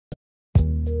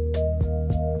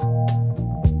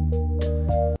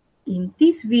In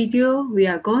this video, we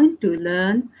are going to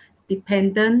learn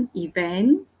dependent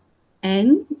event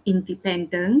and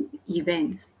independent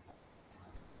events.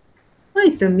 What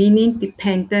is the meaning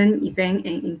dependent event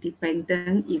and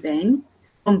independent event?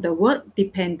 From the word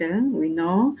dependent, we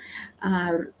know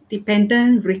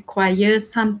dependent requires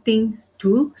something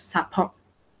to support.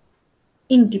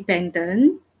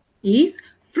 Independent is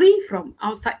free from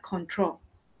outside control,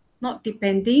 not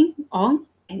depending on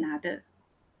another.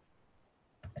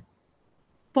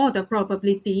 For the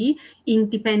probability,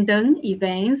 independent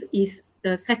events is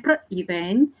the separate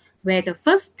event where the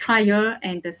first trial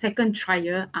and the second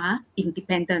trial are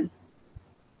independent.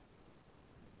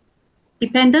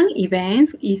 Dependent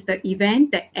events is the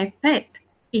event that affect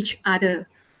each other,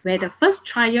 where the first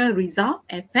trial result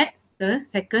affects the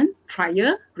second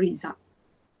trial result.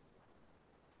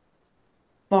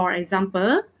 For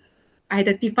example,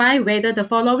 identify whether the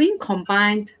following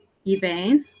combined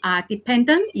events are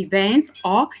dependent events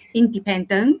or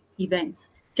independent events.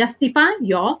 Justify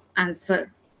your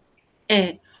answer.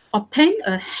 A. Obtain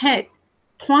a head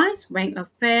twice when a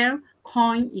fair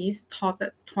coin is tossed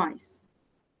twice.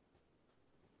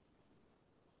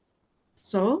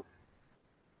 So,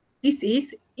 this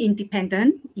is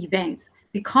independent events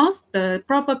because the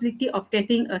probability of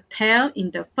getting a tail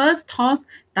in the first toss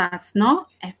does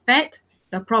not affect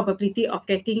the probability of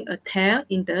getting a tail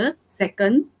in the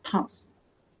second toss.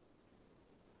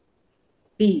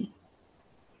 B.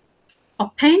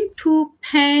 Obtain two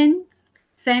pens,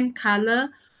 same color,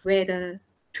 where the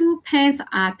two pens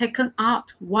are taken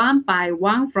out one by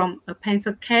one from a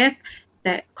pencil case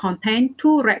that contain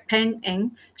two red pens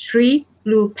and three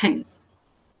blue pens.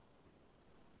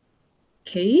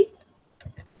 Okay.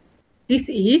 This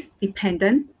is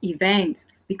dependent events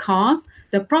because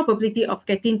the probability of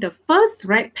getting the first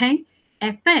red pen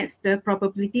affects the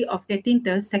probability of getting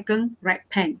the second red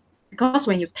pen. Because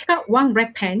when you take out one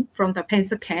red pen from the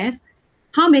pencil case,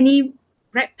 how many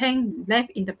red pens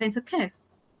left in the pencil case?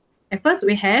 At first,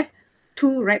 we have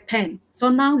two red pens. So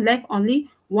now left only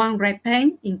one red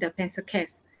pen in the pencil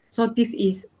case. So this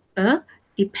is a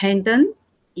dependent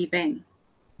event.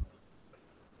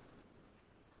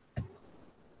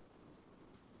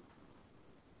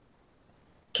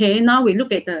 Okay, now we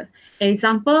look at the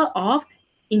example of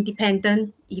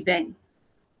independent event.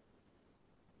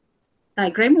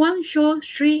 Diagram 1 shows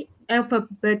 3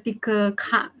 alphabetical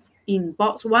cards in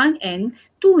box 1 and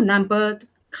 2 numbered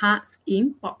cards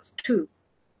in box 2.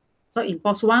 So in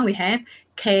box 1, we have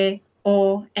K,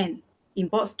 O, N. In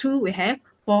box 2, we have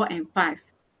 4 and 5.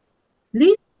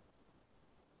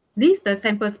 List the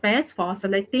sample space for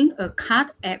selecting a card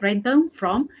at random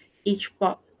from each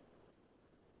box.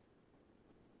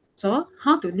 So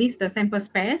how to list the sample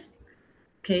space?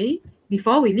 Okay,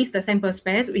 before we list the sample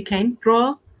space, we can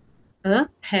draw a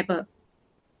table.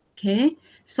 Okay,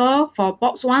 so for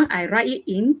box 1, I write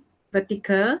it in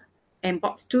vertical, and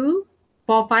box 2,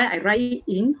 4, 5, I write it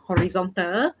in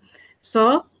horizontal.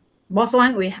 So box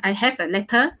 1, I have the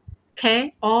letter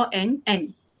K, O, and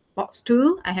N. Box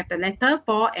 2, I have the letter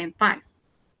 4 and 5.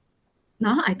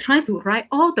 Now I try to write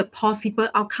all the possible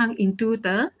outcomes into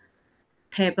the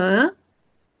table.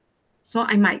 So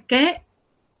I might get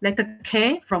letter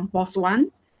K from box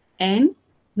 1 and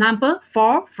number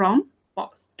 4 from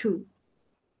box 2.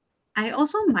 I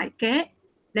also might get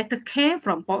letter K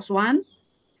from box 1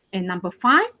 and number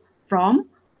 5 from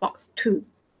box 2.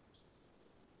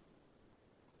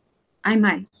 I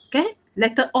might get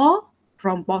letter O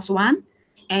from box 1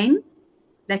 and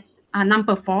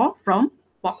number 4 from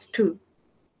box 2.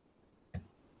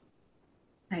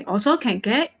 I also can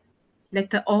get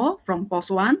letter O from box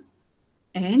 1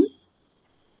 and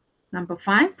number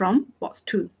 5 from box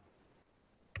 2.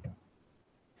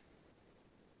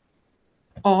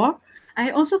 Or I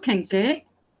also can get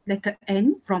letter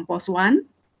N from box 1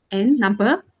 and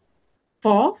number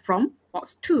 4 from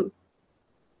box 2.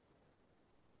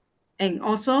 And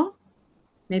also,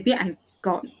 maybe I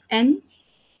got N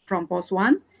from box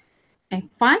 1 and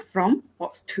 5 from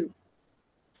box 2.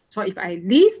 So if I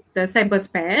list the sample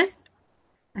space,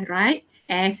 I write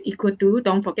S equal to,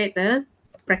 don't forget the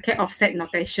bracket offset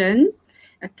notation.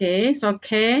 Okay, so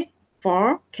K4,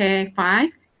 K5,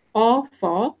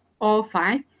 O4,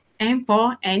 O5,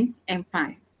 M4, and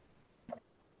M5.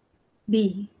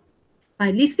 B.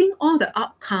 By listing all the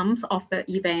outcomes of the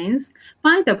events,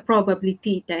 find the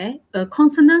probability that a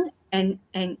consonant and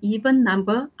an even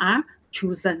number are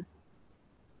chosen.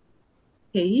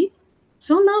 Okay,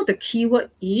 so now the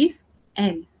keyword is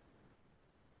N.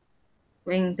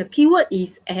 When the keyword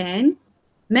is N,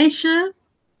 measure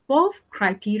both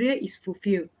criteria is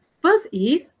fulfilled. First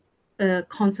is a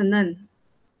consonant,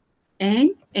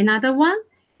 and another one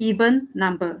even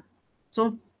number.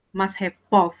 So must have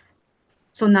both.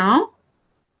 So now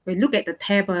we look at the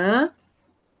table.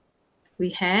 We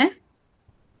have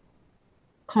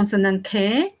consonant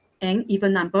K and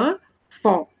even number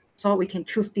 4. So we can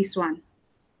choose this one.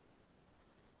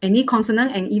 Any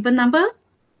consonant and even number?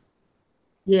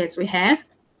 Yes, we have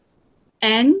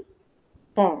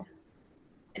N4.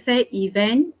 Say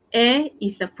event A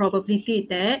is the probability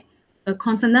that a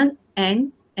consonant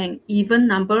and an even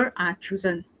number are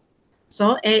chosen.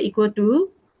 So A equal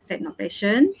to set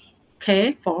notation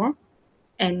K4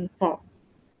 N4.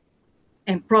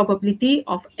 And probability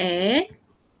of A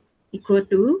equal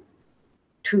to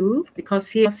 2, because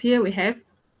here we have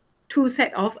two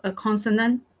set of a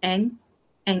consonant and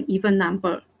an even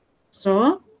number.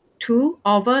 So 2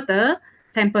 over the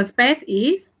sample space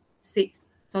is 6.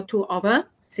 So 2 over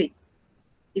 6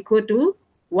 equal to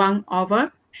 1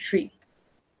 over 3.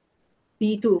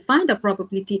 B2, find the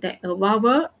probability that a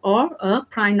vowel or a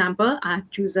prime number are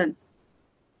chosen.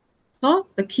 So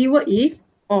the keyword is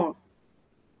or.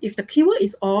 If the keyword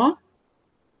is or,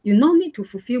 you no need to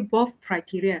fulfill both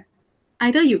criteria.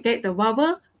 Either you get the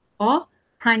vowel or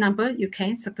prime number, you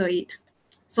can circle it.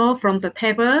 So from the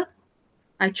table,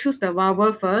 I choose the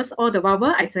vowel first, or the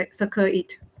vowel, I circle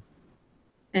it.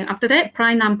 And after that,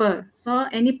 prime number. So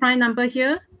any prime number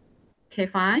here,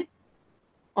 K5,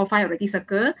 or 5 already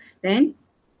circle, then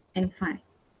N5.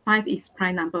 5 is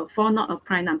prime number, 4 not a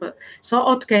prime number. So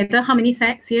altogether, how many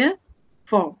sets here?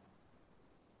 4.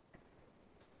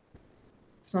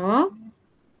 So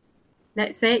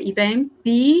let's say event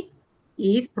B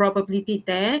is probability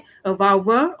that a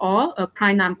vowel or a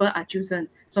prime number are chosen.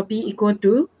 So B equal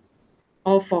to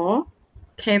O4,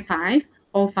 K5,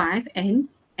 O5, and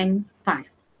N5.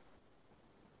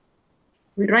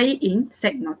 We write in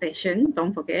set notation,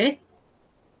 don't forget.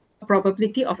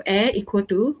 Probability of A equal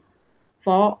to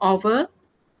 4 over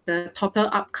the total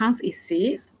outcomes is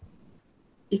 6.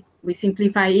 We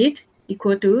simplify it,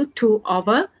 equal to 2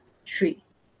 over 3.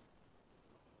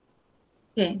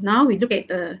 Okay, now we look at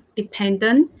the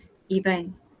dependent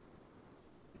event.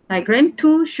 Diagram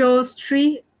 2 shows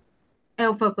 3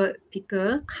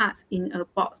 alphabetical cards in a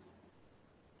box.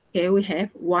 Okay, we have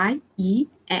Y, E,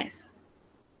 S.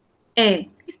 A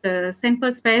is the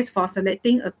sample space for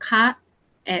selecting a card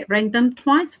at random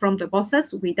twice from the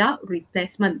boxes without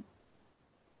replacement.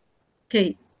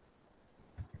 Okay.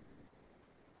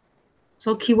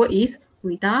 So keyword is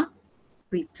without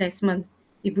replacement.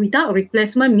 If without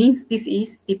replacement means this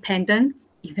is dependent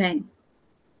event.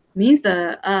 Means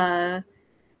the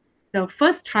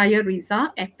first trial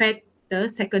result affect the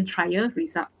second trial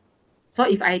result. So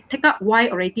if I take up Y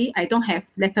already, I don't have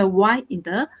letter Y in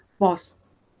the box.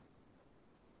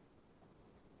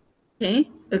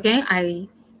 Okay, again, I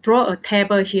draw a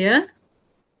table here.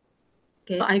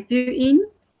 Okay, so I fill in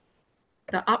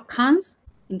the outcomes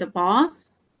in the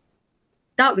box.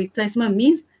 Without replacement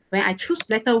means when I choose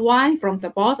letter Y from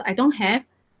the box, I don't have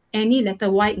any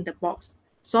letter Y in the box.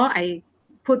 So I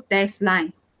put dash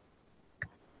line.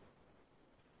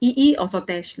 EE also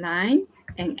dash line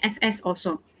and SS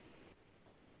also.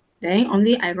 Then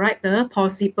only I write the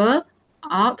possible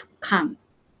outcome.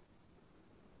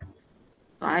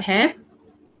 So I have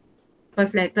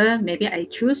first letter, maybe I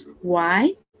choose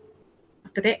Y.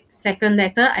 After that, second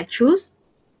letter, I choose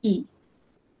E.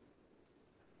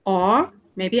 Or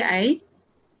maybe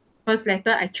first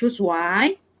letter, I choose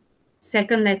Y.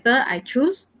 Second letter, I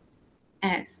choose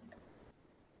S.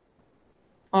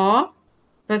 Or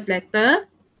first letter,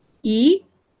 E,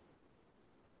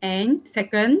 and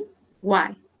second,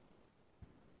 Y.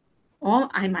 Or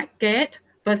I might get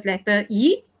first letter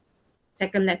E,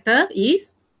 second letter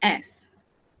is S.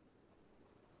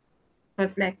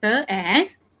 First letter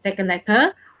S, second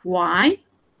letter Y,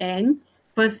 and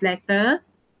first letter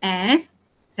S,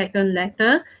 second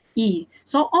letter E.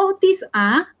 So all these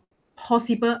are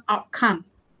possible outcome.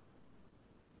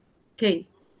 Okay,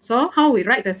 so how we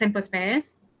write the sample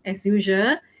space? As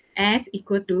usual, S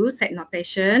equal to set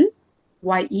notation,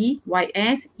 YE,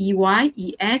 YS, EY,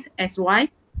 ES, SY,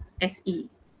 SE.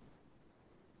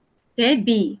 Okay,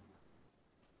 B.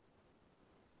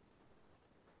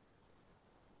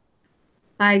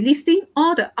 By listing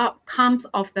all the outcomes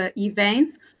of the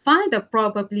events, find the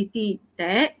probability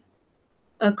that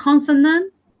a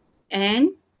consonant and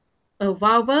a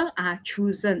vowel are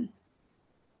chosen.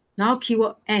 Now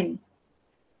keyword N.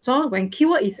 So when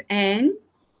keyword is N,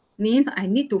 means I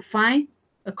need to find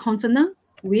a consonant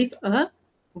with a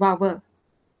vowel.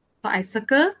 So I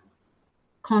circle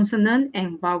consonant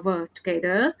and vowel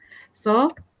together.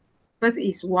 So first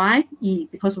is Y, E,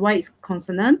 because Y is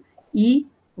consonant. E,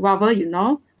 vowel, you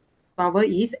know, vowel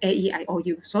is A, E, I, O,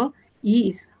 U. So E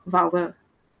is vowel.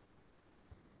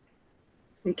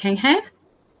 We can have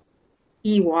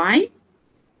EY,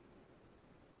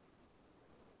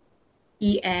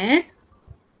 ES,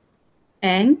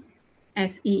 and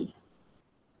SE.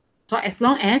 So as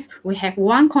long as we have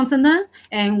one consonant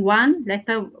and one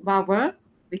letter vowel,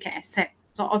 we can accept.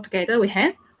 So altogether we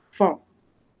have 4.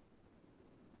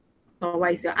 So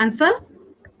what is your answer?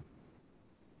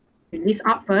 You list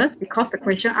out first because the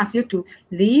question asks you to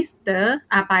list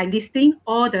by listing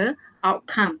all the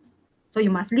outcomes. So you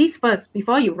must list first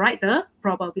before you write the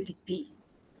probability.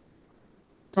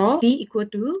 So D equal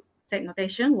to set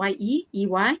notation YE,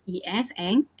 EY, ES,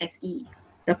 and SE.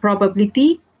 The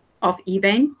probability of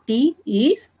event D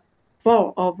is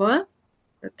 4 over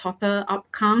the total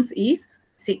outcomes is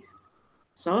 6.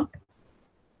 So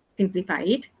simplify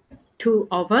it, 2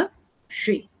 over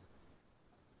 3.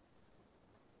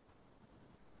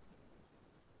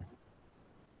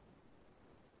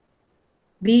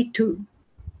 B2.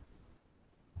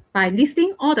 By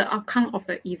listing all the outcome of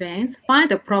the events, find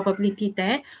the probability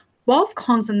that both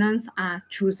consonants are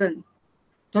chosen.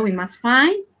 So we must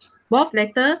find both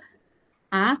letters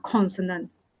are consonant.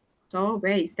 So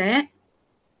where is that?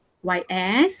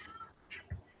 YS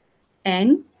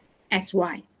and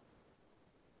SY.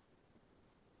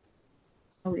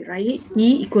 So we write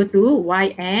E equal to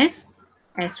YS,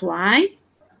 SY.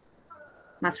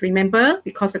 Must remember,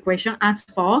 because the question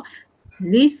asks for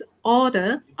list all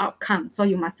the outcomes. So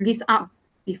you must list out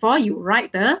before you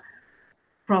write the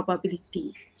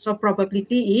probability. So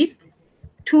probability is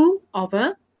 2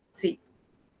 over 6.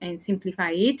 And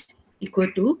simplify it,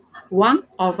 equal to 1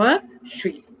 over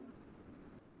 3.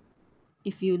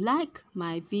 If you like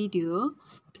my video,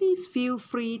 please feel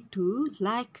free to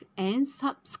like and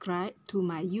subscribe to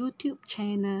my YouTube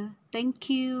channel. Thank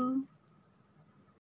you.